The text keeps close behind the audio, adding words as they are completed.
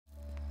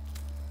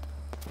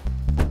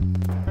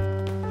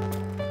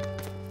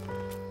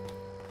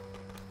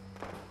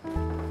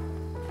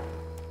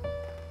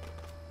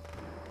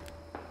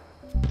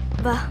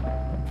வா.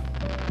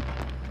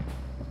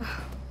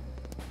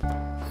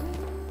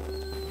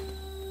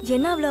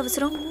 என்ன அவ்வளவு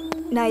அவசரம்?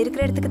 நான்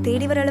இருக்கிற இடத்துக்கு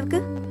தேடி வர அளவுக்கு?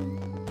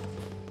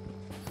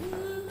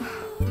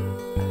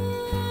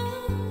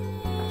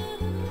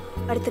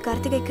 அடுத்த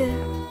கார்த்திகைக்கு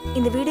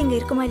இந்த வீடு இங்க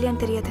இருக்குமா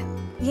இல்லையான்னு தெரியாது.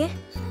 ஏன்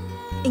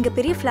இங்க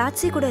பெரிய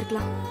பிளாட்ஸே கூட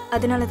இருக்கலாம்.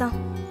 அதனாலதான்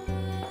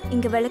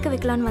இங்க விளக்க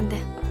வைக்கலான்னு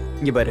வந்தேன்.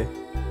 இங்க பாரு,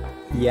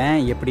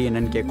 ஏன் எப்படி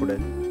என்னன்னு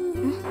கேட்கக்கூடாது.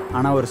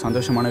 ஆனா ஒரு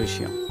சந்தோஷமான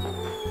விஷயம்,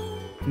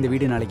 இந்த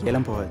வீடு நாளைக்கு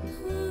ஏலம் போகாது.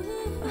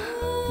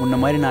 முன்ன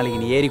மாதிரி நாளைக்கு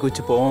நீ ஏறி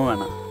குச்சி போகவும்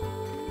வேணாம்,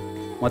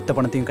 மொத்த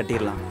பணத்தையும்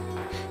கட்டிடலாம்.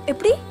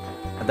 எப்படி?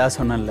 அதான்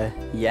சொன்னேன்ல,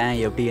 ஏன்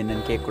எப்படி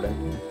என்னன்னு கேட்கக்கூடாது.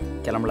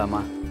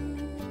 கிளம்பலாமா?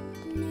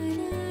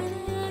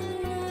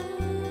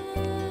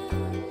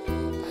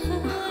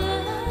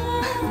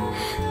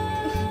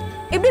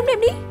 எப்படி எப்படி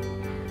எப்படி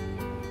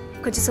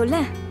கொஞ்சம் சொல்ல.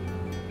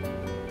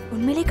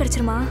 உண்மையிலே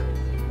கிடைச்சிருமா?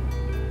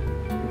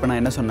 இப்போ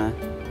நான் என்ன சொன்னேன்?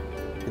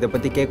 இதை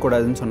பற்றி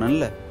கேட்கக்கூடாதுன்னு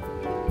சொன்னேன்ல.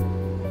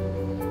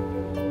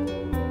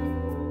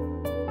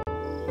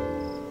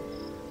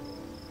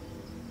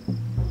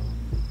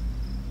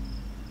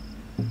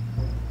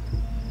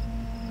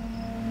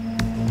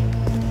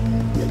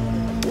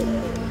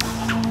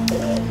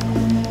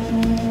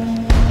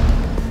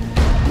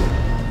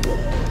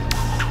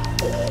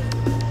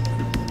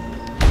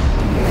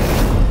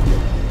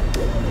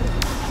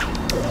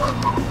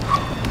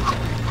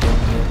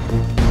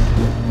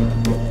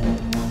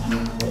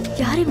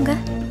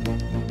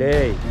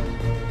 டேய்,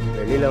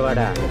 வெளியில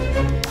வாடா.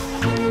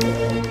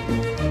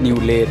 நீ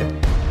உள்ளே இரு.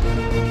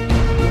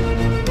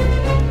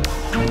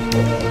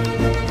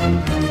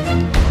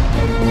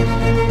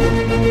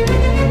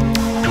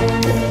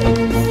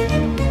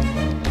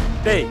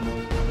 டேய்,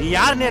 நீ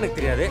யாருன்னு எனக்கு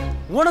தெரியாது.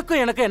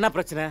 உனக்கும் எனக்கு என்ன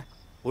பிரச்சனை?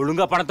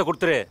 ஒழுங்கா பணத்தை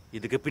கொடுத்துரு.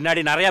 இதுக்கு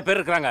பின்னாடி நிறைய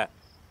பேர் இருக்காங்க.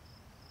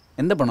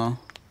 எந்த பணம்?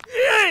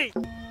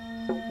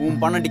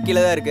 உன் பணம்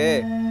டிக்கில தான் இருக்கு,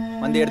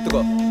 வந்து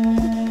எடுத்துக்கோ.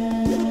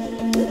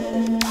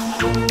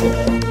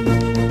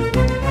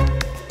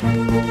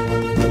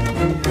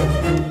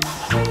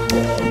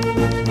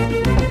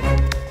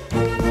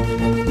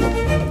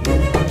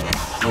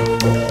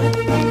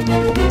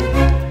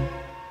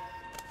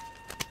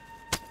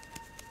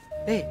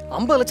 டேய்,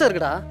 50 லட்சம்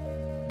இருக்குடா.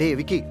 டேய்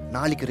விக்கி,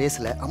 நாளைக்கு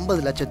ரேஸ்ல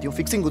 50 லட்சத்தையும்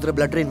ஃபிக்ஸிங் குதிரை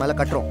பிளட் ட்ரெயின் மேல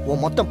கட்டுறோம்.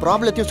 உன் மொத்த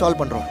ப்ராப்ளத்தையும்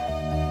சால்வ் பண்றோம்.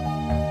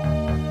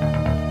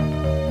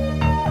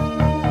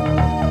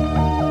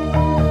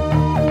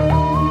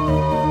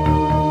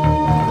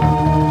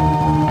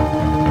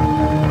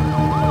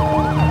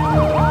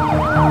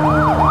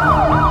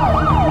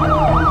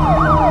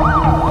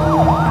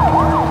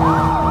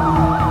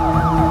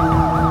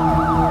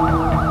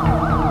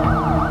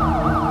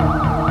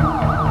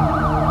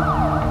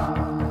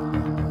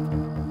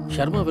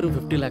 ஷர்மா வெறும்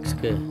 50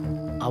 lakhsக்கு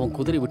அவன்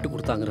குதிரை விட்டு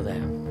கொடுத்தாங்கிறத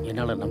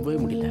என்னால் நம்பவே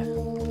முடியல.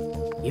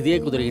 இதே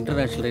குதிரை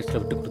இன்டர்நேஷ்னல் ரேஸில்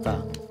விட்டு கொடுத்தா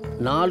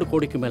 4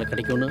 கோடிக்கு மேலே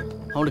கிடைக்கும்னு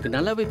அவனுக்கு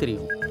நல்லாவே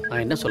தெரியும்.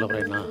 நான் என்ன சொல்ல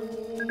போறேன்னா,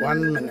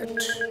 1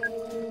 minute.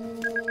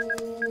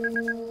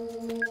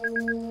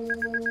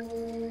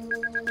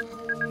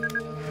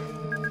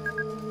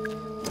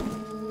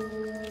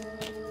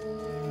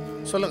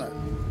 சொல்லுங்க.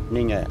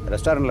 நீங்கள்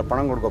ரெஸ்டாரண்ட்டில்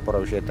பணம் கொடுக்க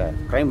போகிற விஷயத்தை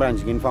க்ரைம்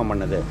பிரான்ச்சுக்கு இன்ஃபார்ம்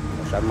பண்ணது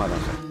ஷர்மா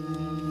தான் சார்.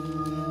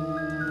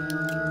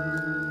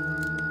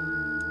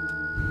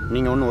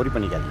 நீங்கள் ஒன்றும் ஒரி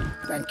பண்ணிக்காதீங்க.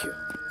 தேங்க்யூ.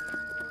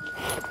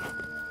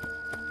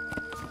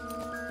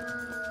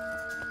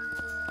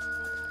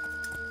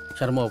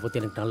 ஷர்மாவை பற்றி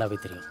எனக்கு நல்லாவே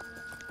தெரியும்.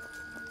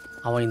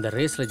 அவன் இந்த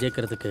ரேஸில்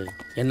ஜெயிக்கிறதுக்கு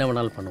என்ன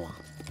வேணாலும் பண்ணுவான்.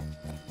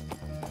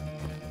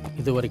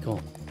 இது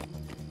வரைக்கும்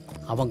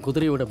அவன்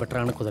குதிரையை விட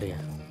பெட்டரான குதிரையை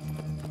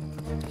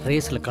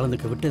ரேஸில்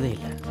கலந்துக்க விட்டதே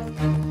இல்லை.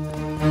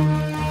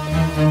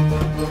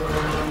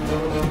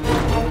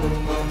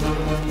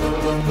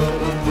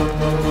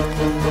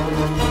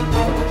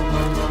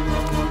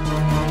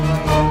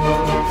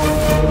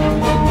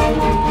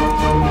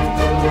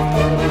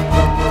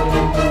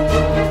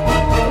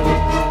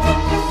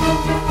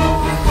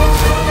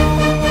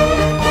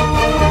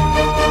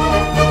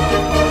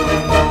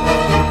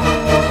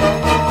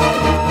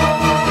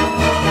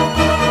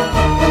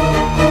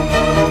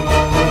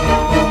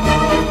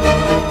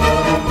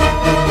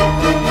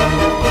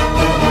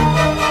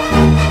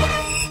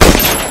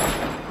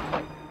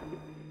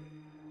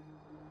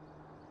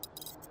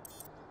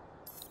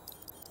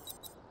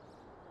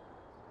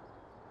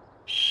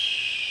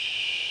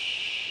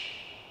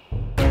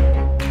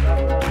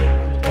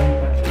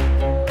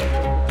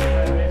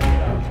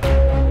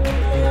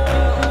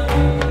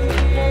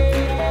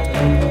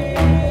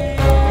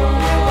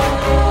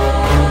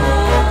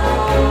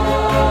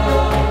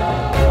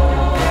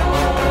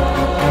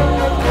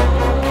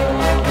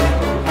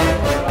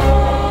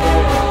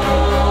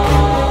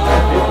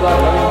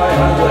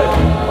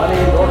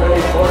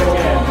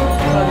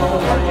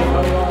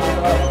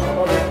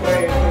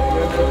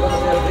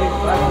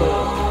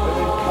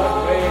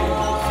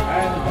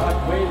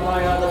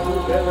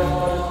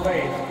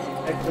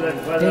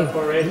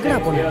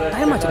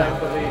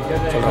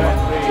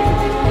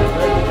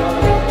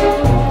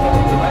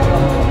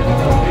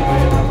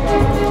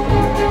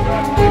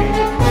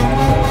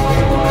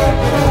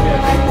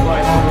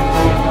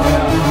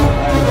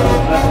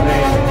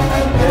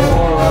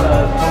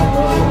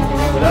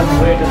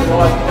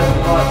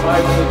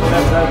 5 minutes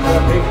left as the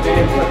big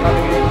names are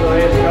coming into the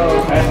race now.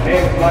 And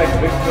names like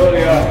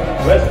Victoria,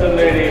 Western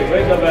Lady,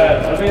 Winterman,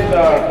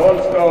 Amindar,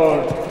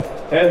 Goldstone.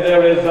 Then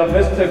there is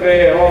Mr.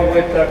 Grey along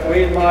with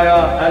Queen Maya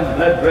and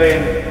Blood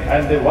Rain.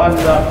 And the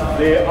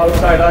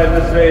outside eye in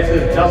this race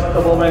is Just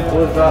the Moment,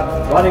 who's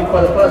running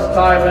for the first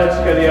time in its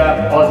career.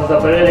 Horses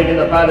are parading in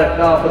the paddock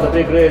now for the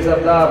big race of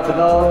the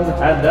afternoon.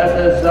 And that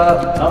is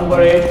number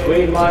 8,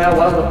 Queen Maya,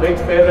 one of the big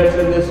favorites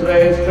in this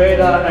race.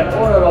 Trainer and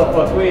owner of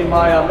Queen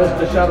Maya,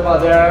 Mr. Sharma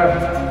there.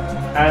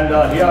 And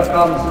here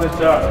comes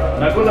Mr.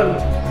 Nagulan,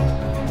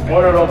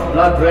 owner of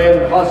Blood Rain,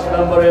 horse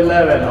number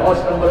 11.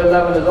 Horse number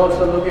 11 is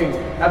also looking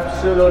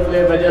absolutely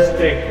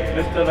majestic.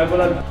 Mr.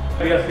 Nagulan,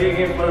 we are seeing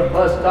him for the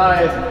first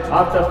time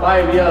after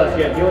 5 years.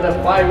 He had given a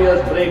 5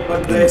 years break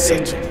from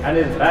racing and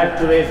is back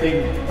to racing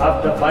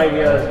after 5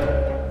 years.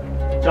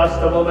 Just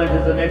a Moment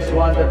is the next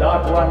one, the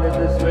dark one in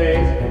this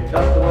race.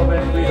 Just a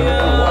Moment, we don't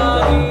know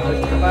what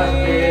the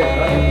capacity is.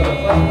 Running for the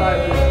first time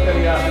in his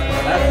career.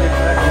 That's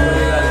exactly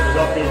very well. The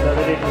jockeys are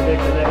ready to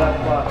take the leg up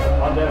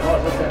on their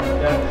horses,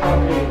 and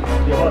shortly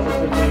the horses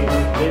will be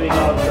leaving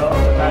out the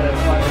paddock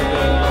finally.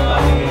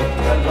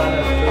 Well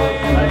runners to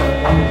line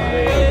up on this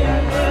race,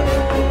 and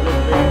it will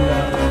bring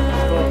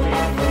trophy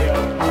here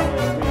on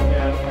the screen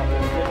here on the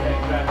Sydney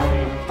Grand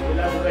Prix.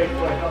 We'll have to wait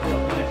for a couple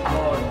of minutes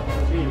more to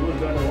see who's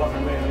going to walk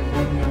away with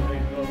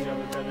this trophy of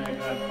the Sydney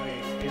Grand Prix.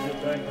 Is it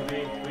going to be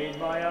Queen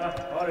Maya,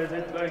 or is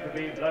it going to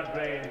be Blood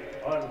Rain,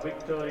 or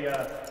Victoria,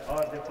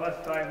 or the first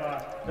timer,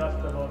 Just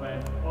a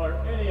Moment, or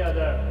any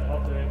other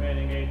of the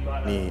remaining 8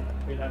 runners? நீ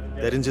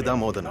தெரிஞ்சுதான்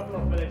மோதணும்,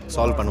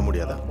 solve பண்ண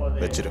முடியாதா?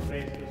 வெச்சிரு.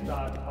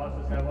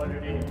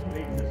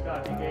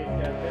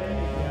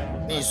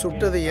 நீ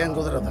சுட்டது ஏன்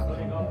குதிரை தான்,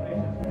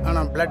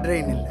 ஆனால் பிளட்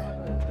ரெயின் இல்லை.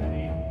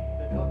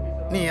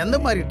 நீ எந்த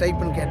மாதிரி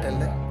டைப்புன்னு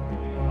கேட்டல,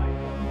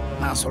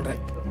 நான்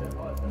சொல்கிறேன்.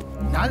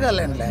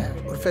 நாகாலாண்டில்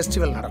ஒரு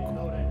ஃபெஸ்டிவல் நடக்கும்.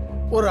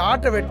 ஒரு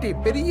ஆட்டை வெட்டி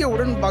பெரிய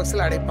உடன்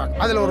பாக்ஸில் அடைப்பாங்க.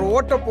 அதில் ஒரு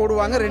ஓட்டை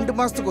போடுவாங்க 2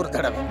 மாதத்துக்கு ஒரு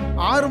தடவை.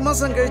 6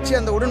 மாதம் கழித்து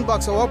அந்த உடன்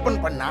பாக்ஸை ஓப்பன்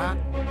பண்ணால்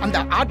அந்த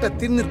ஆட்டை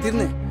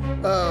தின்னு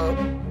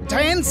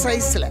ஜெயண்ட்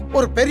சைஸில்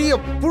ஒரு பெரிய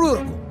புழு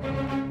இருக்கும்.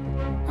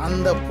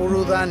 அந்த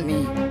புழு தான் நீ.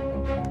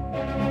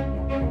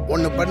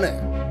 ஒன்று பண்ணு,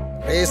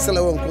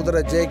 ரேஸில் உன்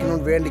குதிரை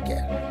ஜெயிக்கணும்னு வேண்டிக்க,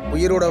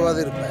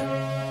 உயிரோடவாது இருப்ப.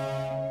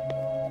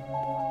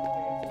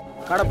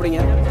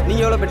 காடப்பிடிங்க.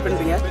 நீங்கள் எவ்வளோ பெட்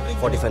பண்ணுறீங்க?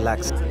 45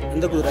 lakhs.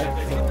 எந்த குதிரை?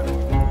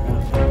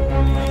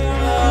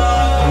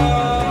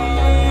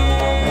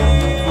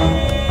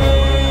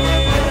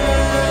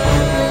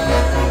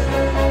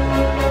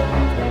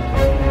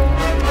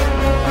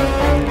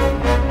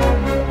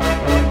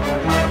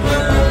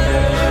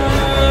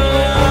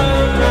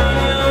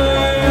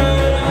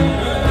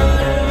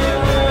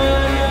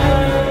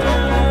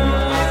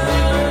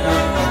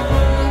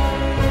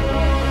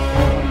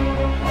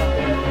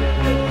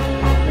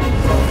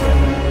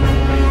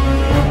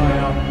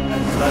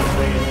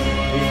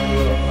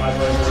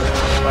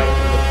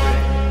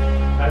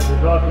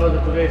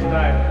 Closer to race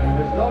time.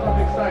 There's a lot of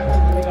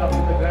excitement coming up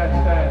in the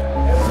grandstand.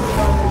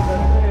 Everyone is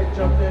on the edge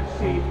of their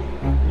seat.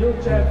 New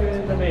champion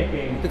in the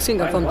making. Fixing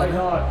and why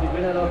not? The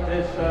winner of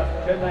this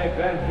Chennai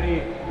Grand Prix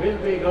will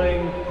be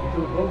going to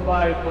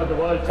Mumbai for the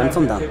World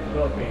Championship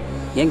trophy.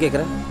 ஏன்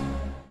கேட்குற?